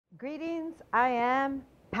Greetings, I am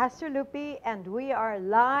Pastor Lupi, and we are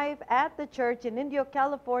live at the church in Indio,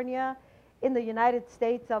 California, in the United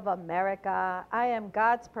States of America. I am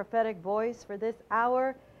God's prophetic voice for this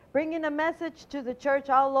hour, bringing a message to the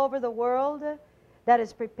church all over the world that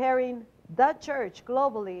is preparing the church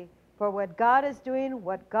globally for what God is doing,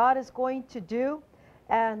 what God is going to do.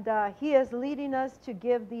 And He is leading us to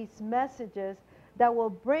give these messages that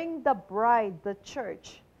will bring the bride, the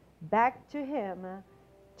church, back to Him,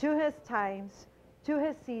 to His times, to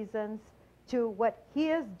His seasons, to what He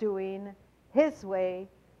is doing His way,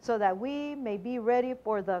 so that we may be ready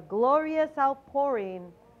for the glorious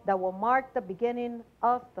outpouring that will mark the beginning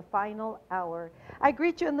of the final hour. I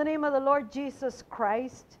greet you in the name of the Lord Jesus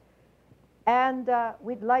Christ, and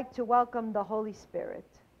we'd like to welcome the Holy Spirit.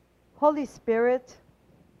 Holy Spirit,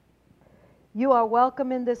 you are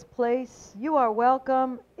welcome in this place. You are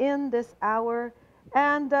welcome in this hour.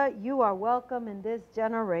 And you are welcome in this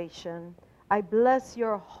generation. I bless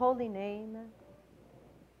your holy name.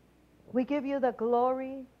 We give you the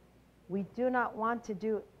glory. We do not want to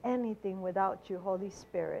do anything without you, Holy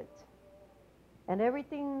Spirit. And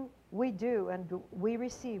everything we do and we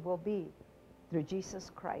receive will be through Jesus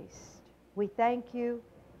Christ. We thank you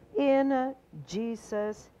in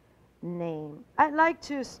Jesus' name. I'd like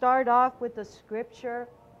to start off with the scripture.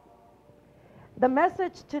 The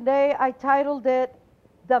message today, I titled it,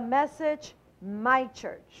 The Message, My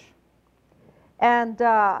Church. And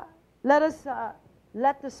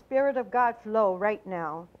let the Spirit of God flow right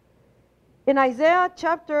now. In Isaiah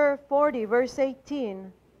chapter 40, verse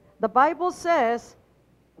 18, the Bible says,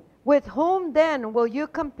 "With whom then will you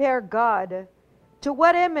compare God? To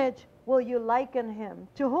what image will you liken Him?"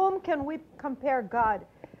 To whom can we compare God?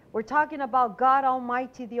 We're talking about God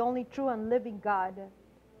Almighty, the only true and living God.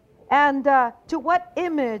 And to what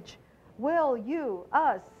image will you,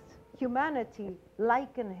 us, humanity,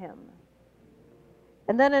 liken Him?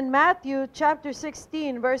 And then in Matthew chapter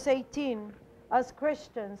 16, verse 18, us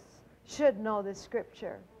Christians should know this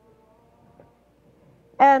scripture.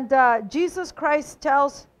 And Jesus Christ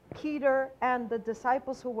tells Peter and the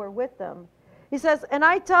disciples who were with them, He says, and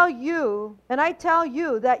I tell you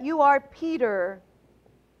that you are Peter,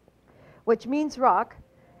 which means rock,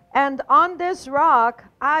 and on this rock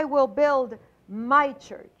I will build my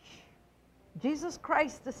church. Jesus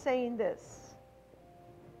Christ is saying this.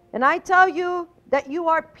 And I tell you that you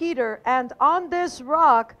are Peter, and on this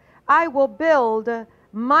rock I will build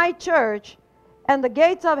my church, and the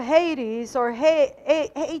gates of Hades, or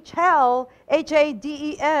hell,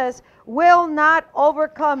 Hades, will not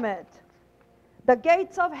overcome it. The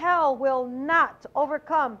gates of hell will not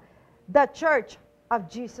overcome the church of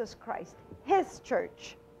Jesus Christ, His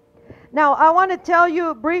church. Now, I want to tell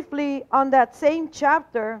you briefly on that same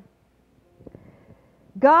chapter,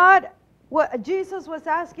 Jesus was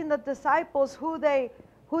asking the disciples who they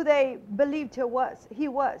believed He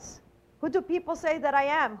was. Who do people say that I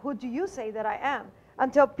am? Who do you say that I am?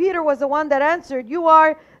 Until Peter was the one that answered, you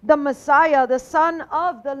are the Messiah, the Son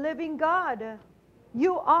of the living God.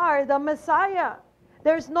 You are the Messiah.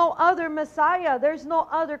 There's no other Messiah. There's no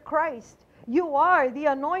other Christ. You are the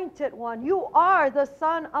anointed one. You are the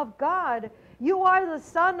Son of God. You are the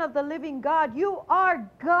Son of the living God. You are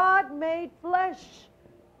God made flesh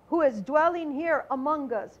who is dwelling here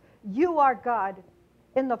among us. You are God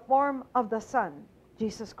in the form of the Son,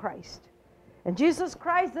 Jesus Christ. And Jesus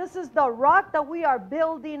Christ, this is the rock that we are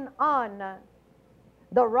building on.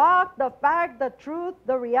 The rock, the fact, the truth,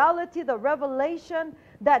 the reality, the revelation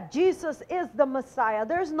that Jesus is the Messiah.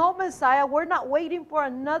 There's no Messiah. We're not waiting for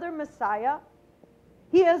another Messiah.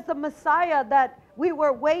 He is the Messiah that we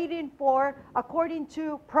were waiting for according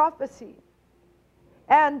to prophecy.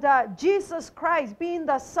 And Jesus Christ, being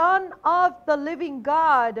the Son of the living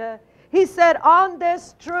God, He said, on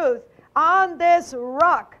this truth, on this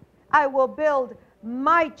rock, I will build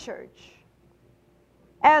my church.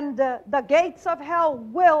 And the gates of hell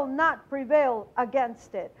will not prevail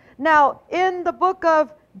against it. Now, in the book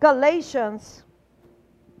of Galatians,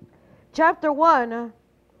 chapter 1,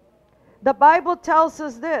 the Bible tells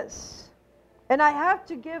us this. And I have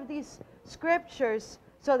to give these scriptures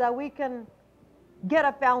so that we can get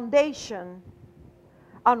a foundation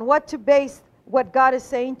on what to base what God is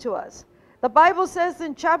saying to us. The Bible says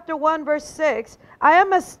in chapter 1, verse 6, I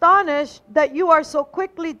am astonished that you are so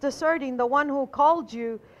quickly deserting the one who called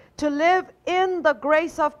you to live in the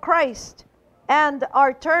grace of Christ and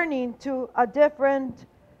are turning to a different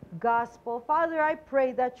gospel. Father, I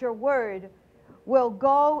pray that your word will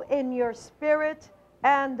go in your spirit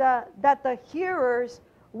and that the hearers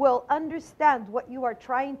will understand what you are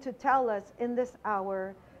trying to tell us in this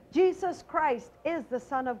hour. Jesus Christ is the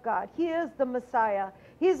Son of God. He is the Messiah.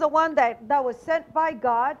 He's the one that was sent by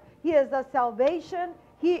God. He is the salvation.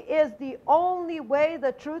 He is the only way,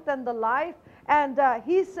 the truth, and the life. And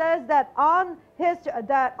he says that on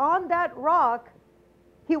that rock,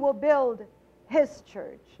 he will build his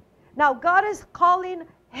church. Now, God is calling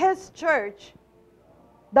his church,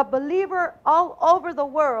 the believer all over the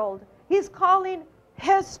world, he's calling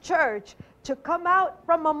his church to come out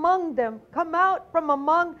from among them, come out from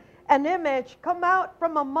among an image, come out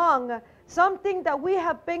from among something that we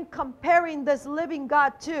have been comparing this living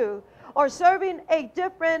God to, or serving a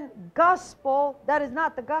different gospel that is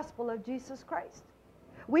not the gospel of Jesus Christ.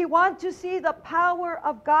 We want to see the power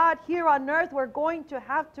of God here on earth. We're going to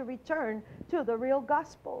have to return to the real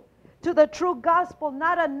gospel, to the true gospel,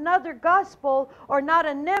 not another gospel or not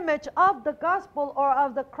an image of the gospel or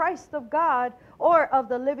of the Christ of God or of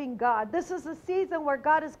the living God. This is a season where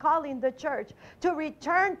God is calling the church to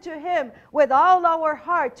return to him with all our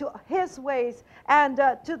heart, to his ways, and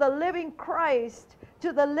to the living Christ,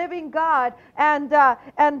 to the living God, and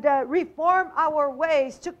reform our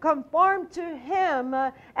ways, to conform to him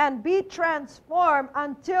and be transformed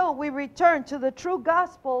until we return to the true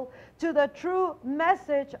gospel, to the true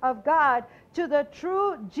message of God, to the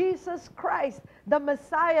true Jesus Christ, the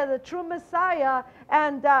Messiah, the true Messiah,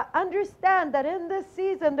 and understand that in this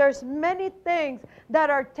season there's many things that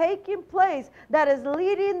are taking place that is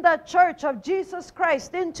leading the church of Jesus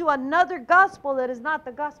Christ into another gospel that is not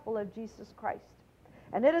the gospel of Jesus Christ.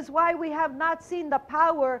 And it is why we have not seen the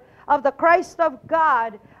power of the Christ of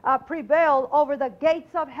God prevail over the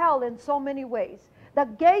gates of hell in so many ways. The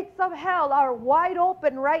gates of hell are wide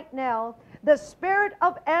open right now. The spirit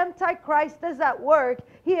of Antichrist is at work.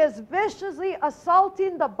 He is viciously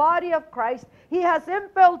assaulting the body of Christ. He has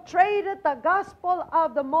infiltrated the gospel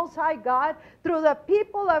of the Most High God through the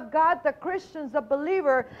people of God, the Christians, the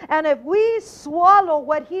believer. And if we swallow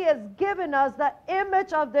what he has given us, the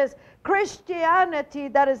image of this Christianity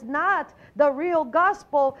that is not the real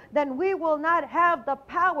gospel, then we will not have the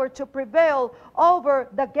power to prevail over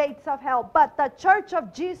the gates of hell. But the church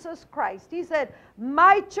of Jesus Christ, he said,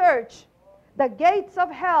 my church, the gates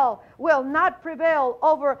of hell will not prevail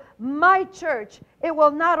over my church. It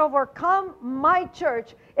will not overcome my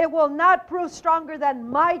church. It will not prove stronger than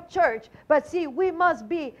my church. But see, we must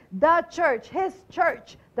be the church, his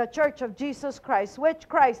church, the church of Jesus Christ. Which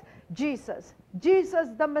Christ? Jesus. Jesus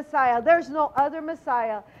the Messiah. There's no other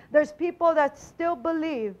Messiah. There's people that still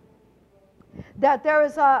believe that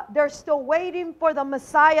they're still waiting for the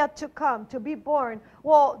Messiah to come, to be born.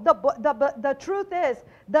 Well, the truth is,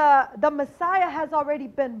 the Messiah has already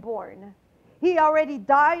been born. He already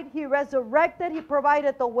died, he resurrected, he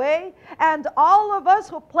provided the way. And all of us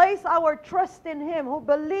who place our trust in him, who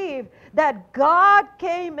believe that God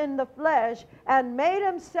came in the flesh and made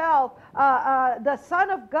himself the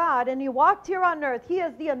Son of God, and he walked here on earth. He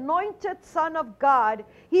is the anointed Son of God.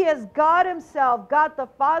 He is God himself, God the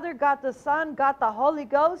Father, God the Son, God the Holy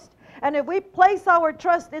Ghost. And if we place our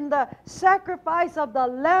trust in the sacrifice of the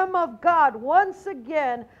Lamb of God, once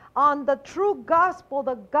again, on the true gospel,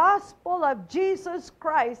 the gospel of Jesus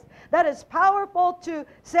Christ, that is powerful to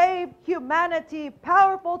save humanity,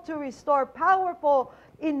 powerful to restore, powerful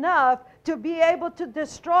enough to be able to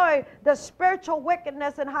destroy the spiritual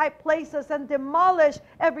wickedness in high places and demolish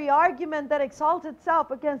every argument that exalts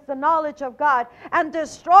itself against the knowledge of God, and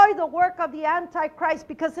destroy the work of the Antichrist,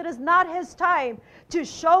 because it is not his time to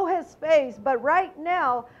show his face. But right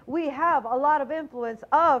now we have a lot of influence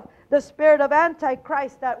of the spirit of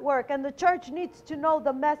Antichrist at work, and the church needs to know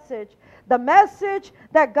the message. The message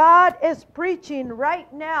that God is preaching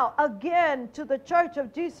right now again to the church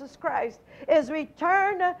of Jesus Christ is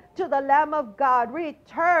return to the Lamb of God,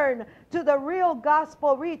 return to the real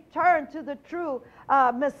gospel, return to the true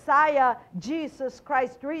Messiah, Jesus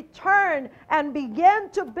Christ. Return and begin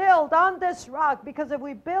to build on this rock, because if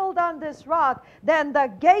we build on this rock, then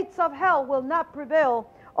the gates of hell will not prevail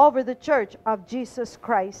over the church of Jesus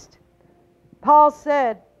Christ. Paul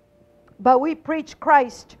said, but we preach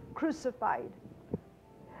Christ crucified,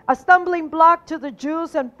 a stumbling block to the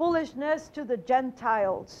Jews and foolishness to the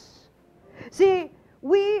Gentiles. See,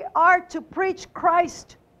 we are to preach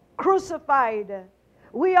Christ crucified.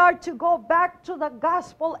 We are to go back to the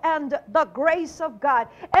gospel and the grace of God.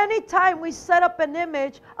 Anytime we set up an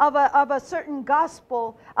image of a certain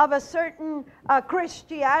gospel, of a certain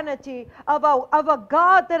Christianity, of a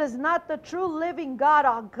God that is not the true living God,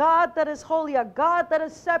 a God that is holy, a God that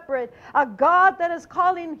is separate, a God that is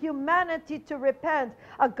calling humanity to repent,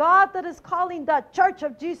 a God that is calling the church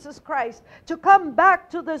of Jesus Christ to come back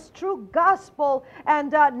to this true gospel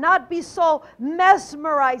and not be so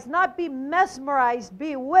mesmerized, not be mesmerized,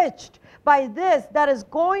 bewitched by this that is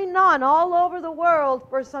going on all over the world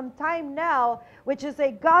for some time now, which is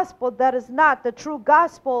a gospel that is not the true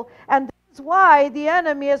gospel. And this is why the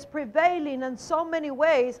enemy is prevailing in so many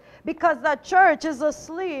ways, because the church is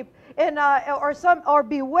asleep or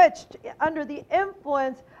bewitched under the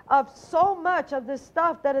influence of so much of this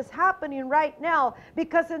stuff that is happening right now,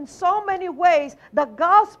 because in so many ways the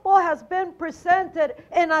gospel has been presented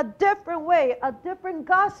in a different way, a different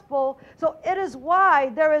gospel. So it is why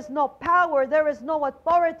there is no power, there is no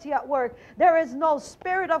authority at work, there is no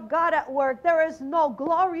Spirit of God at work, there is no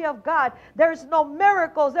glory of God, there is no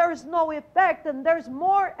miracles, there is no effect, and there's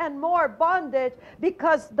more and more bondage,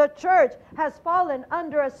 because the church has fallen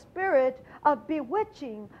under a spirit of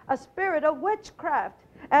bewitching, a spirit of witchcraft.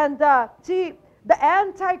 And see, the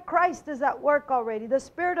Antichrist is at work already, the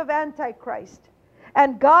spirit of Antichrist.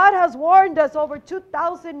 And God has warned us over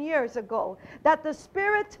 2,000 years ago that the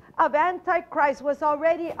spirit of Antichrist was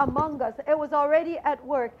already among us. It was already at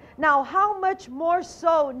work. Now, how much more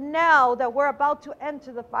so now that we're about to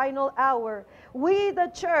enter the final hour? We, the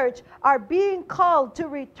church, are being called to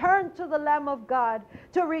return to the Lamb of God,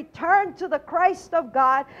 to return to the Christ of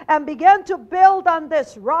God, and begin to build on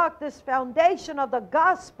this rock, this foundation of the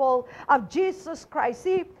gospel of Jesus Christ.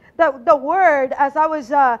 See, the word, as I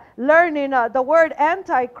was learning, the word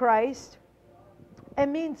Antichrist, it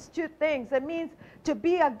means two things. It means to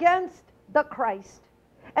be against the Christ.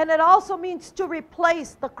 And it also means to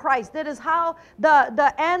replace the Christ. It is how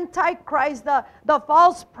the Antichrist, the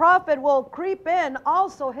false prophet, will creep in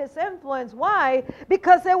also his influence. Why?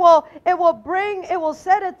 Because it will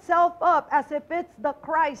set itself up as if it's the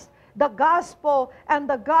Christ, the gospel, and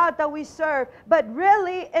the God that we serve. But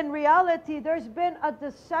really, in reality, there's been a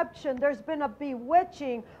deception. There's been a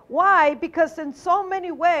bewitching. Why? Because in so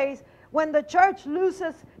many ways, when the church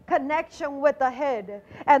loses connection with the head,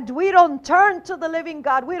 and we don't turn to the living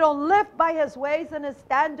God, we don't live by his ways and his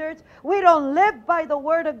standards, we don't live by the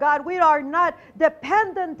word of God, we are not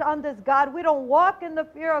dependent on this God, we don't walk in the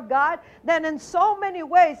fear of God, then in so many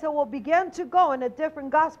ways it will begin to go in a different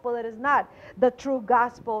gospel. It is not the true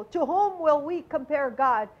gospel. To whom will we compare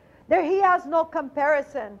God? There he has no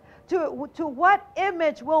comparison. To what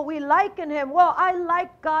image will we liken him? Well, I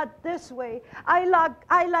like God this way. I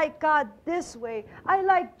like God this way. I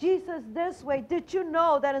like Jesus this way. Did you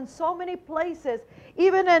know that in so many places,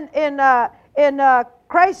 even in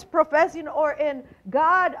Christ professing or in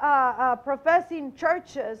God professing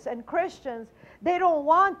churches and Christians, they don't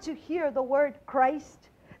want to hear the word Christ.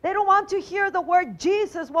 They don't want to hear the word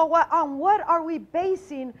Jesus. Well, on what are we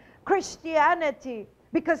basing Christianity?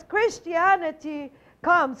 Because Christianity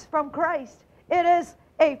comes from Christ. It is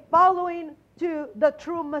a following to the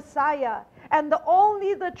true Messiah. And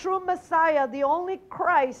the true Messiah, the only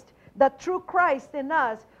Christ, the true Christ in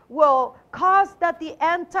us, will cause that the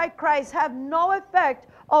Antichrist have no effect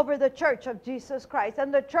over the church of Jesus Christ.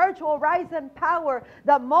 And the church will rise in power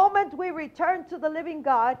the moment we return to the living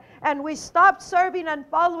God and we stop serving and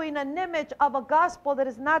following an image of a gospel that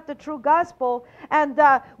is not the true gospel, and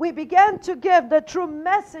we begin to give the true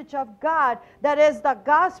message of God, that is the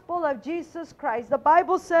gospel of Jesus Christ. The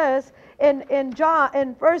Bible says in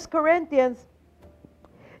 1 Corinthians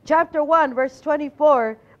chapter 1 verse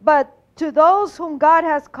 24, but to those whom God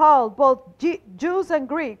has called, both Jews and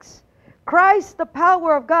Greeks, Christ, the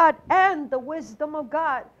power of God and the wisdom of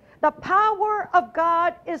God. The power of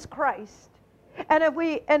God is Christ. And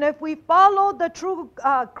if we follow the true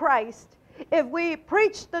Christ, if we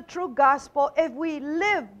preach the true gospel, if we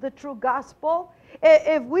live the true gospel,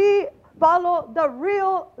 if we follow the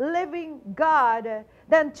real living God,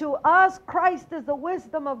 then to us Christ is the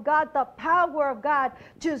wisdom of God, the power of God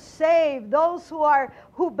to save those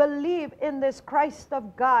who believe in this Christ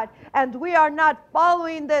of God. And we are not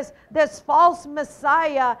following this false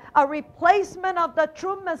Messiah, a replacement of the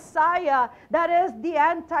true Messiah that is the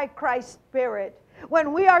Antichrist spirit.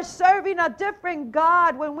 When we are serving a different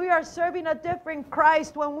God, when we are serving a different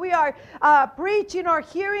Christ, when we are preaching or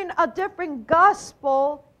hearing a different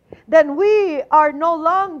gospel, then we are no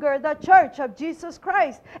longer the church of Jesus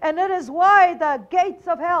Christ. And it is why the gates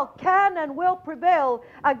of hell can and will prevail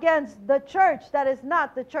against the church that is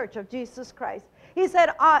not the church of Jesus Christ. He said,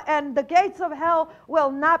 and the gates of hell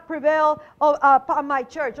will not prevail upon my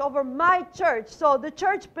church, over my church. So the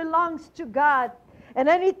church belongs to God. And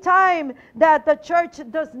any time that the church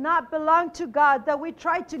does not belong to God, that we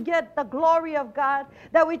try to get the glory of God,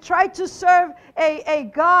 that we try to serve a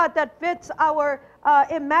God that fits our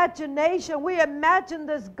imagination. We imagine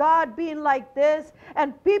this God being like this,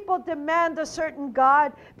 and people demand a certain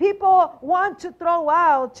God. People want to throw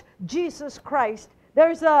out Jesus Christ.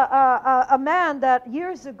 There's a man that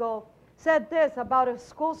years ago said this about a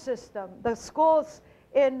school system, the schools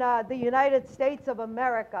in the United States of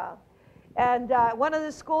America. And one of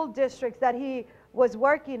the school districts that he was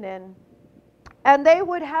working in, and they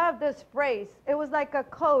would have this phrase. It was like a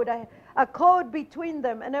code between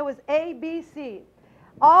them, and it was ABC.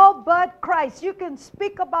 All but Christ. You can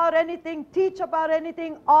speak about anything, teach about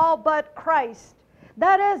anything, all but Christ.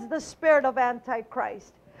 That is the spirit of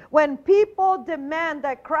Antichrist. When people demand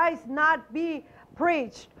that Christ not be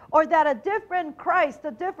preached, or that a different Christ,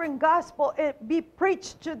 a different gospel be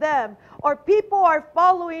preached to them, or people are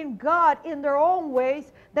following God in their own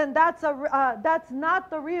ways, then that's not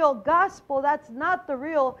the real gospel. That's not the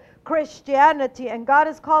real Christianity. And God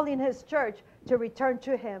is calling His church to return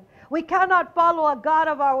to Him. We cannot follow a God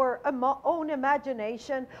of our own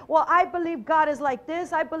imagination. Well, I believe God is like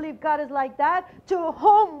this. I believe God is like that. To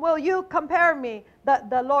whom will you compare me?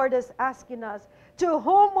 The Lord is asking us. To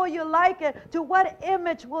whom will you liken? To what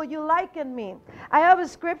image will you liken me? I have a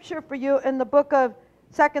scripture for you in the book of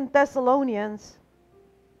 2 Thessalonians,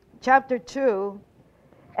 chapter 2.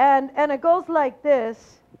 And it goes like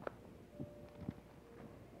this.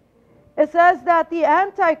 It says that the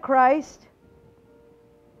Antichrist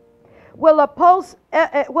will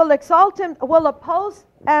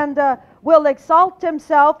exalt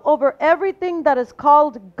himself over everything that is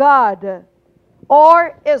called God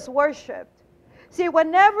or is worshipped. See,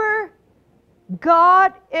 whenever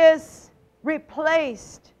God is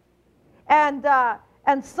replaced and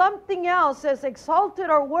something else is exalted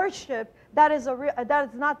or worshipped, that is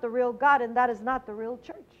not the real God, and that is not the real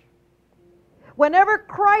church. Whenever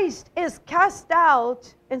Christ is cast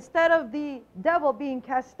out, instead of the devil being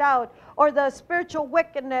cast out, or the spiritual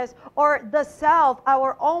wickedness, or the self,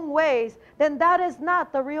 our own ways, then that is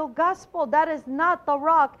not the real gospel. That is not the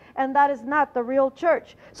rock, and that is not the real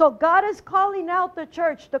church. So God is calling out the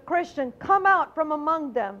church, the Christian, come out from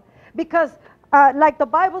among them. Because like the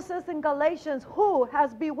Bible says in Galatians, who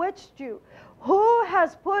has bewitched you? Who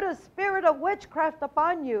has put a spirit of witchcraft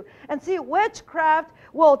upon you? And see, witchcraft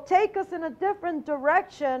will take us in a different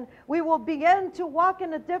direction. We will begin to walk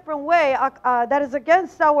in a different way that is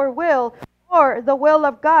against our will or the will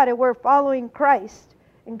of God, and we're following Christ.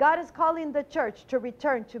 And God is calling the church to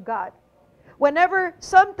return to God. Whenever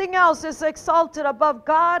something else is exalted above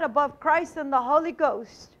God, above Christ and the Holy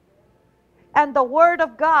Ghost, and the Word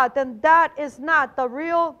of God, then that is not the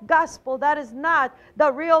real gospel. That is not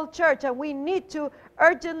the real church. And we need to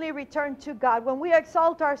urgently return to God. When we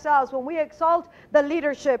exalt ourselves, when we exalt the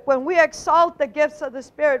leadership, when we exalt the gifts of the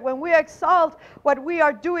Spirit, when we exalt what we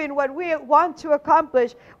are doing, what we want to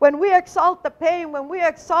accomplish, when we exalt the pain, when we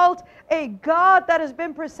exalt a God that has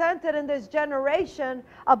been presented in this generation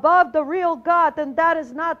above the real God, then that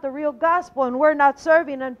is not the real gospel, and we're not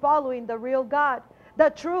serving and following the real God. The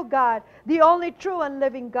true God, the only true and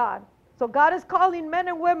living God. So God is calling men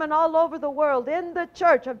and women all over the world in the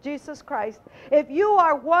church of Jesus Christ. If you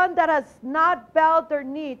are one that has not bowed their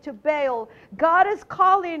knee to Baal, God is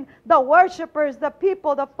calling the worshipers, the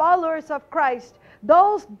people, the followers of Christ,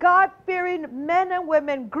 those God-fearing men and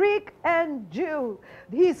women, Greek and Jew.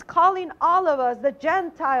 He's calling all of us, the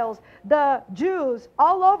Gentiles, the Jews,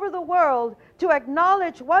 all over the world, to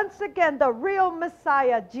acknowledge once again the real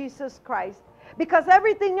Messiah, Jesus Christ. Because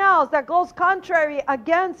everything else that goes contrary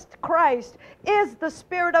against Christ is the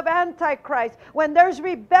spirit of Antichrist. When there's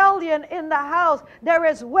rebellion in the house, there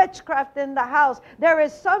is witchcraft in the house. There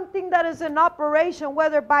is something that is in operation,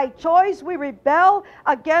 whether by choice we rebel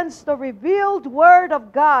against the revealed word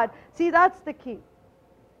of God. See, that's the key.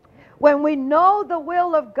 When we know the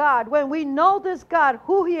will of God, when we know this God,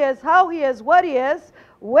 who He is, how He is, what He is,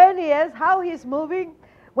 when He is, how He's moving,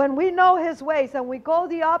 when we know His ways and we go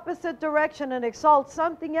the opposite direction and exalt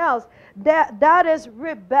something else, that is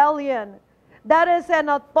rebellion. That is an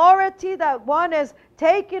authority that one is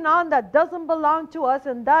taking on that doesn't belong to us,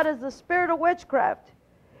 and that is the spirit of witchcraft.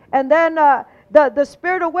 And then the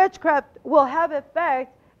spirit of witchcraft will have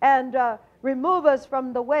effect and remove us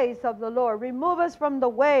from the ways of the Lord. Remove us from the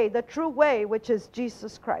way, the true way, which is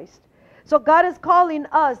Jesus Christ. So God is calling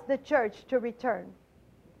us, the church, to return.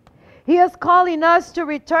 He is calling us to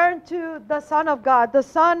return to the Son of God, the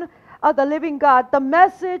Son of the living God, the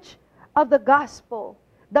message of the gospel,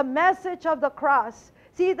 the message of the cross.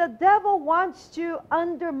 See, the devil wants to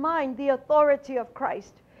undermine the authority of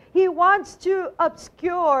Christ. He wants to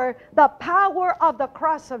obscure the power of the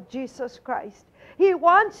cross of Jesus Christ. He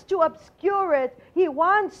wants to obscure it. He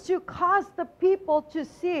wants to cause the people to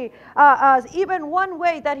see. Even one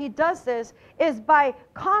way that he does this is by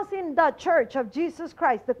causing the church of Jesus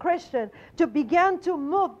Christ, the Christian, to begin to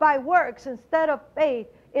move by works instead of faith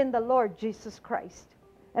in the Lord Jesus Christ.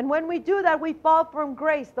 And when we do that, we fall from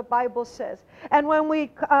grace, the Bible says. And when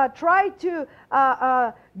we try to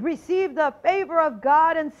receive the favor of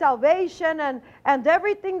God and salvation and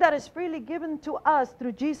everything that is freely given to us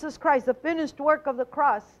through Jesus Christ, the finished work of the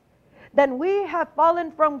cross, then we have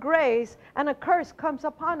fallen from grace and a curse comes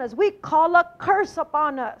upon us. We call a curse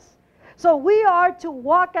upon us. So we are to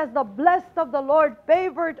walk as the blessed of the Lord,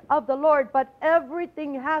 favored of the Lord, but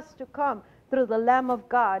everything has to come through the Lamb of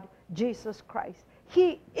God, Jesus Christ.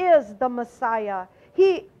 He is the Messiah.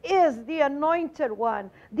 He is the anointed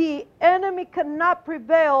one. The enemy cannot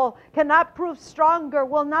prevail, cannot prove stronger,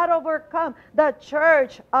 will not overcome the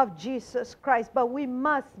church of Jesus Christ. But we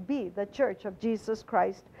must be the church of Jesus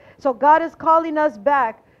Christ. So God is calling us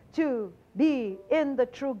back to be in the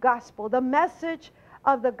true gospel, the message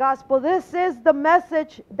of the gospel. This is the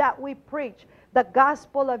message that we preach, the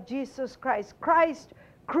gospel of Jesus Christ. Christ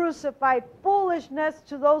crucified, foolishness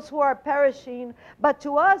to those who are perishing, but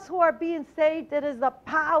to us who are being saved, it is the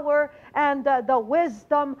power and the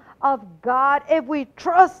wisdom of God. If we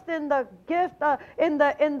trust in the gift in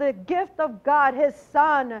the gift of God, His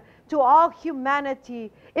Son, to all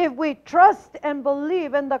humanity, if we trust and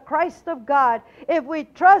believe in the Christ of God, if we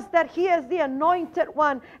trust that He is the anointed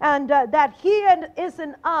one and that He is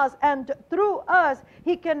in us, and through us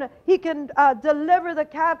He can deliver the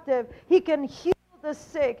captive, He can heal the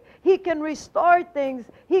sick, He can restore things,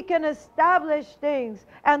 He can establish things,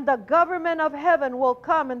 and the government of heaven will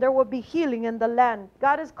come and there will be healing in the land.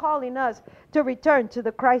 God is calling us to return to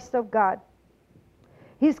the Christ of God.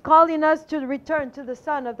 He's calling us to return to the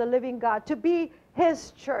Son of the living God, to be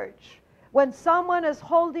His church. When someone is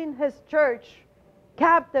holding His church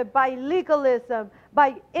captive by legalism,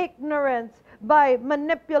 by ignorance, by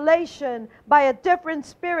manipulation, by a different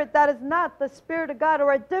spirit that is not the Spirit of God,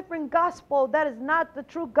 or a different gospel that is not the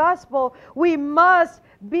true gospel, we must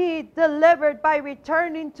be delivered by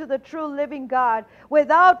returning to the true living God,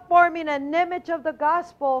 without forming an image of the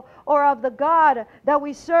gospel or of the God that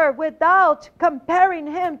we serve, without comparing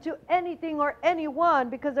Him to anything or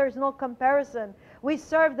anyone, because there's no comparison. We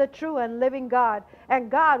serve the true and living God,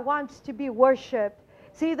 and God wants to be worshipped.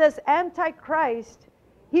 See, this Antichrist,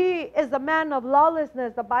 he is the man of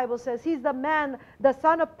lawlessness, the Bible says. He's the man, the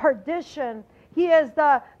son of perdition. He is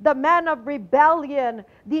the man of rebellion,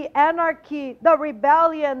 the anarchy, the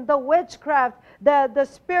rebellion, the witchcraft, the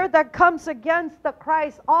spirit that comes against the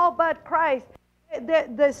Christ, all but Christ.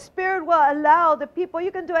 The Spirit will allow the people,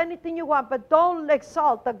 you can do anything you want, but don't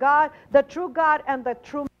exalt the God, the true God and the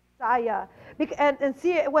true Messiah. And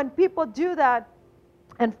see, when people do that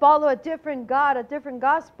and follow a different God, a different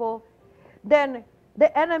gospel, then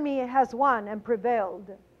the enemy has won and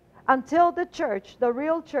prevailed, until the church, the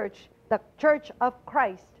real church, the church of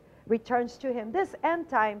Christ, returns to Him. This end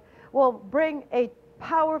time will bring a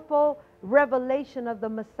powerful revelation of the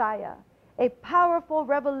Messiah, a powerful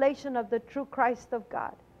revelation of the true Christ of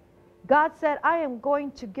God. God said, I am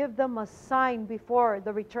going to give them a sign before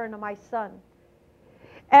the return of my Son.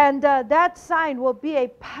 And that sign will be a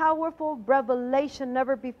powerful revelation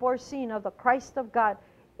never before seen of the Christ of God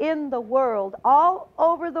in the world, all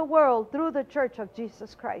over the world, through the church of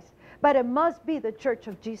Jesus Christ. But it must be the church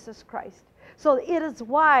of Jesus Christ. So it is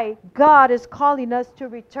why God is calling us to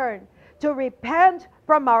return, to repent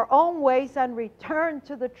from our own ways and return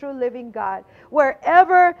to the true living God.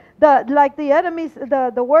 Wherever like the enemies,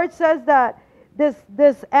 the word says that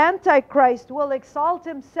this Antichrist will exalt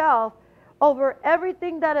himself over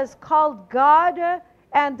everything that is called God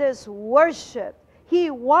and is worship. He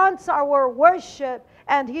wants our worship,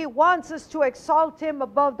 and He wants us to exalt Him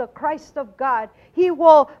above the Christ of God. He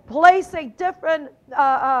will place a different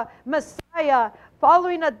Messiah,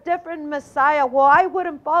 following a different Messiah. Well, I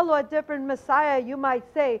wouldn't follow a different Messiah, you might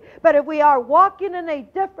say. But if we are walking in a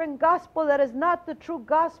different gospel that is not the true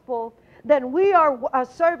gospel, then we are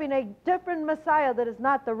serving a different Messiah that is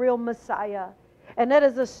not the real Messiah. And it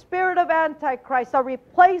is the spirit of Antichrist, a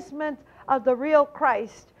replacement of the real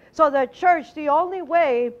Christ. So the church, the only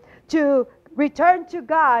way to return to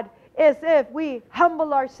God is if we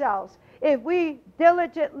humble ourselves, if we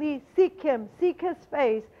diligently seek Him, seek His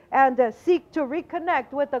face, and seek to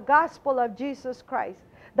reconnect with the gospel of Jesus Christ.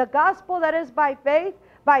 The gospel that is by faith,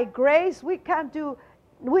 by grace. We cannot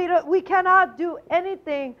do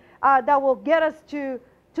anything that will get us to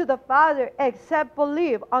the Father except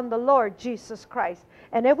believe on the Lord Jesus Christ.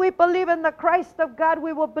 And if we believe in the Christ of God,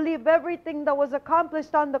 we will believe everything that was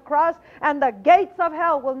accomplished on the cross, and the gates of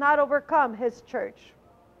hell will not overcome His church.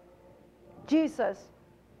 Jesus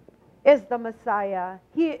is the Messiah.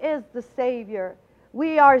 He is the Savior.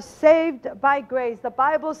 We are saved by grace. The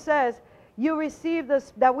Bible says, you receive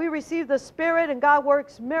this, that we receive the Spirit and God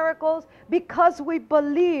works miracles because we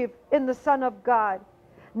believe in the Son of God.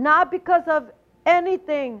 Not because of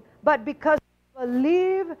anything, but because we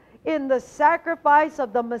believe in the sacrifice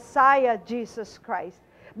of the Messiah, Jesus Christ.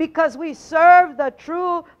 Because we serve the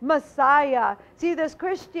true Messiah. See, this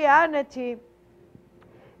Christianity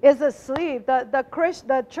is asleep.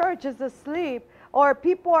 The church is asleep. Or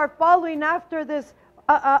people are following after this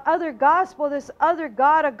other gospel, this other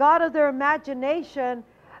God, a God of their imagination,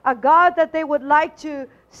 a God that they would like to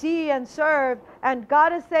see and serve. And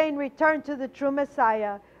God is saying, return to the true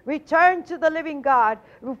Messiah. Return to the living God.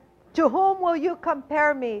 To whom will you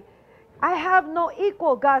compare me? I have no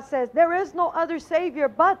equal, God says. There is no other Savior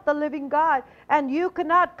but the living God. And you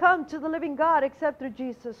cannot come to the living God except through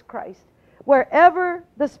Jesus Christ. Wherever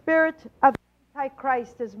the spirit of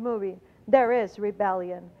Antichrist is moving, there is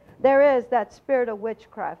rebellion. There is that spirit of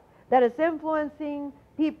witchcraft that is influencing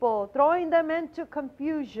people, throwing them into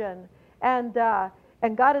confusion. And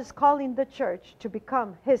God is calling the church to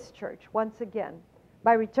become His church once again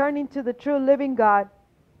by returning to the true living God,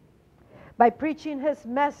 by preaching His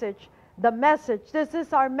message. The message, this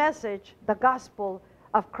is our message, the gospel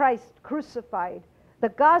of Christ crucified. The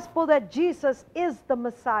gospel that Jesus is the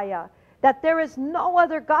Messiah. That there is no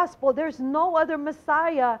other gospel, there's no other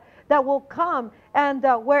Messiah that will come. And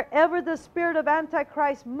wherever the spirit of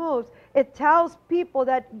Antichrist moves, it tells people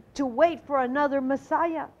that to wait for another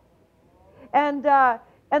Messiah. And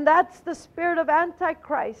that's the spirit of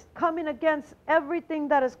Antichrist coming against everything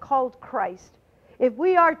that is called Christ. If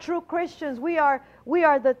we are true Christians, we are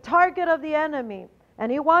the target of the enemy.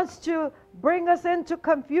 And he wants to bring us into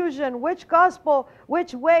confusion. Which gospel,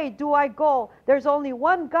 which way do I go? There's only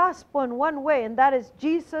one gospel and one way, and that is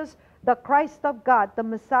Jesus, the Christ of God, the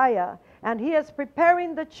Messiah. And He is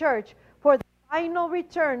preparing the church for the final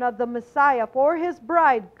return of the Messiah, for His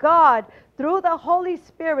bride. God, through the Holy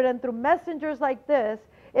Spirit and through messengers like this,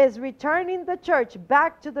 is returning the church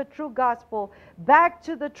back to the true gospel, back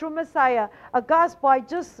to the true Messiah. A gospel,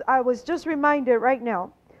 I was just reminded right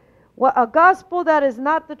now, well, a gospel that is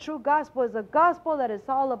not the true gospel is a gospel that is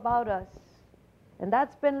all about us. And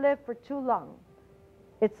that's been lived for too long.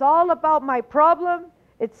 It's all about my problem.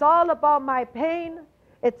 It's all about my pain.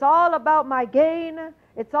 It's all about my gain.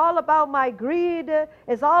 It's all about my greed.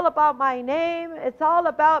 It's all about my name. It's all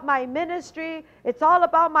about my ministry. It's all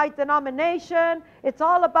about my denomination. It's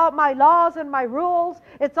all about my laws and my rules.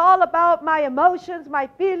 It's all about my emotions, my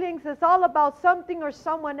feelings. It's all about something or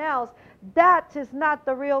someone else. That is not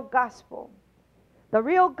the real gospel. The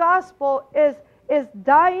real gospel is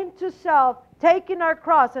dying to self, taking our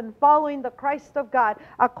cross and following the Christ of God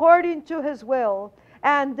according to His will.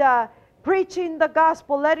 And preaching the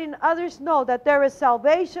gospel, letting others know that there is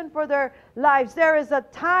salvation for their lives. There is a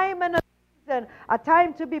time and a season, a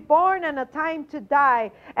time to be born and a time to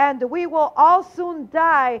die. And we will all soon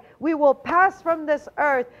die. We will pass from this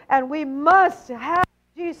earth, and we must have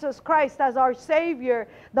Jesus Christ as our Savior,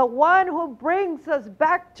 the one who brings us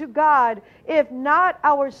back to God. If not,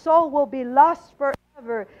 our soul will be lost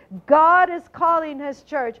forever. God is calling His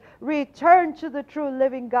church. Return to the true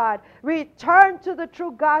living God. Return to the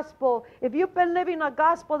true gospel. If you've been living a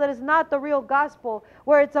gospel that is not the real gospel,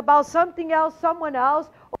 where it's about something else, someone else,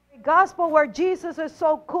 or a gospel where Jesus is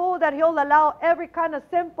so cool that He'll allow every kind of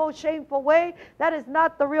sinful, shameful way, that is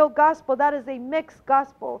not the real gospel. That is a mixed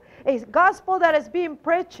gospel. A gospel that is being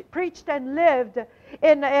preached and lived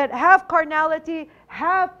in half carnality,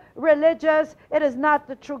 half religious. It is not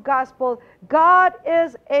the true gospel. God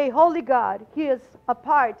is a holy God. He is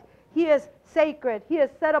apart. He is sacred. He is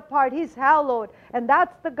set apart. He's hallowed. And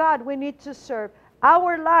that's the God we need to serve.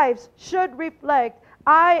 Our lives should reflect,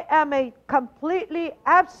 I am a completely,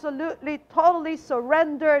 absolutely, totally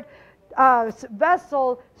surrendered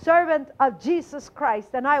vessel, servant of Jesus Christ.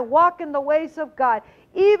 And I walk in the ways of God.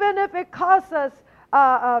 Even if it costs us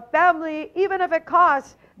family, even if it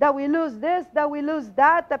costs that we lose this, that we lose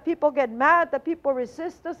that people get mad, that people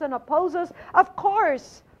resist us and oppose us. Of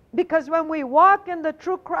course, because when we walk in the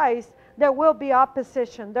true Christ, there will be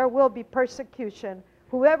opposition, there will be persecution.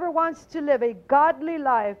 Whoever wants to live a godly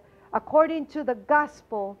life according to the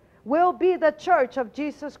gospel will be the church of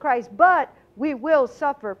Jesus Christ, but we will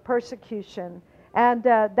suffer persecution. And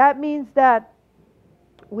that means that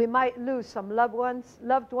we might lose some loved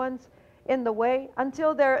ones in the way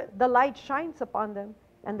until the light shines upon them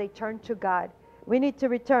and they turn to God. We need to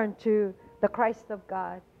return to the Christ of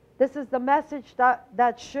God. This is the message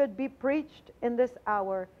that should be preached in this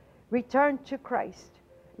hour. Return to Christ.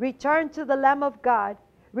 Return to the Lamb of God.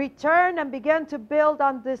 Return and begin to build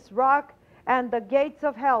on this rock, and the gates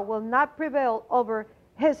of hell will not prevail over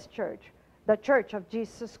His church, the church of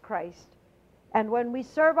Jesus Christ. And when we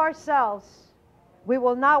serve ourselves, we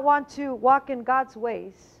will not want to walk in God's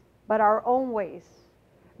ways, but our own ways.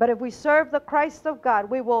 But if we serve the Christ of God,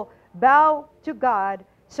 we will bow to God,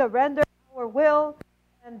 surrender our will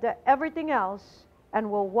and everything else, and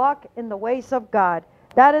will walk in the ways of God.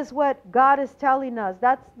 That is what God is telling us.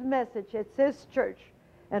 That's the message. It's His church.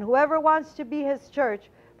 And whoever wants to be His church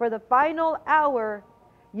for the final hour,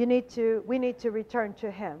 we need to return to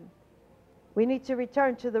Him. We need to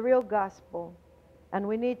return to the real gospel. And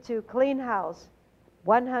we need to clean house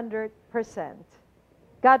 100%.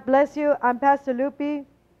 God bless you. I'm Pastor Lupi.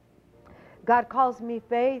 God calls me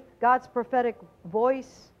Faith, God's prophetic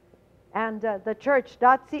voice. And the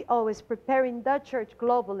church.co is preparing the church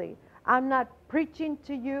globally. I'm not preaching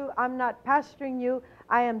to you. I'm not pastoring you.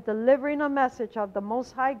 I am delivering a message of the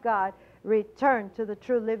Most High God. Return to the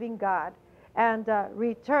true living God. And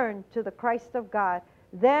return to the Christ of God.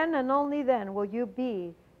 Then and only then will you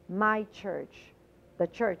be my church, the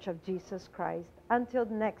church of Jesus Christ. Until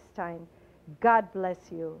next time, God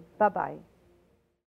bless you. Bye-bye.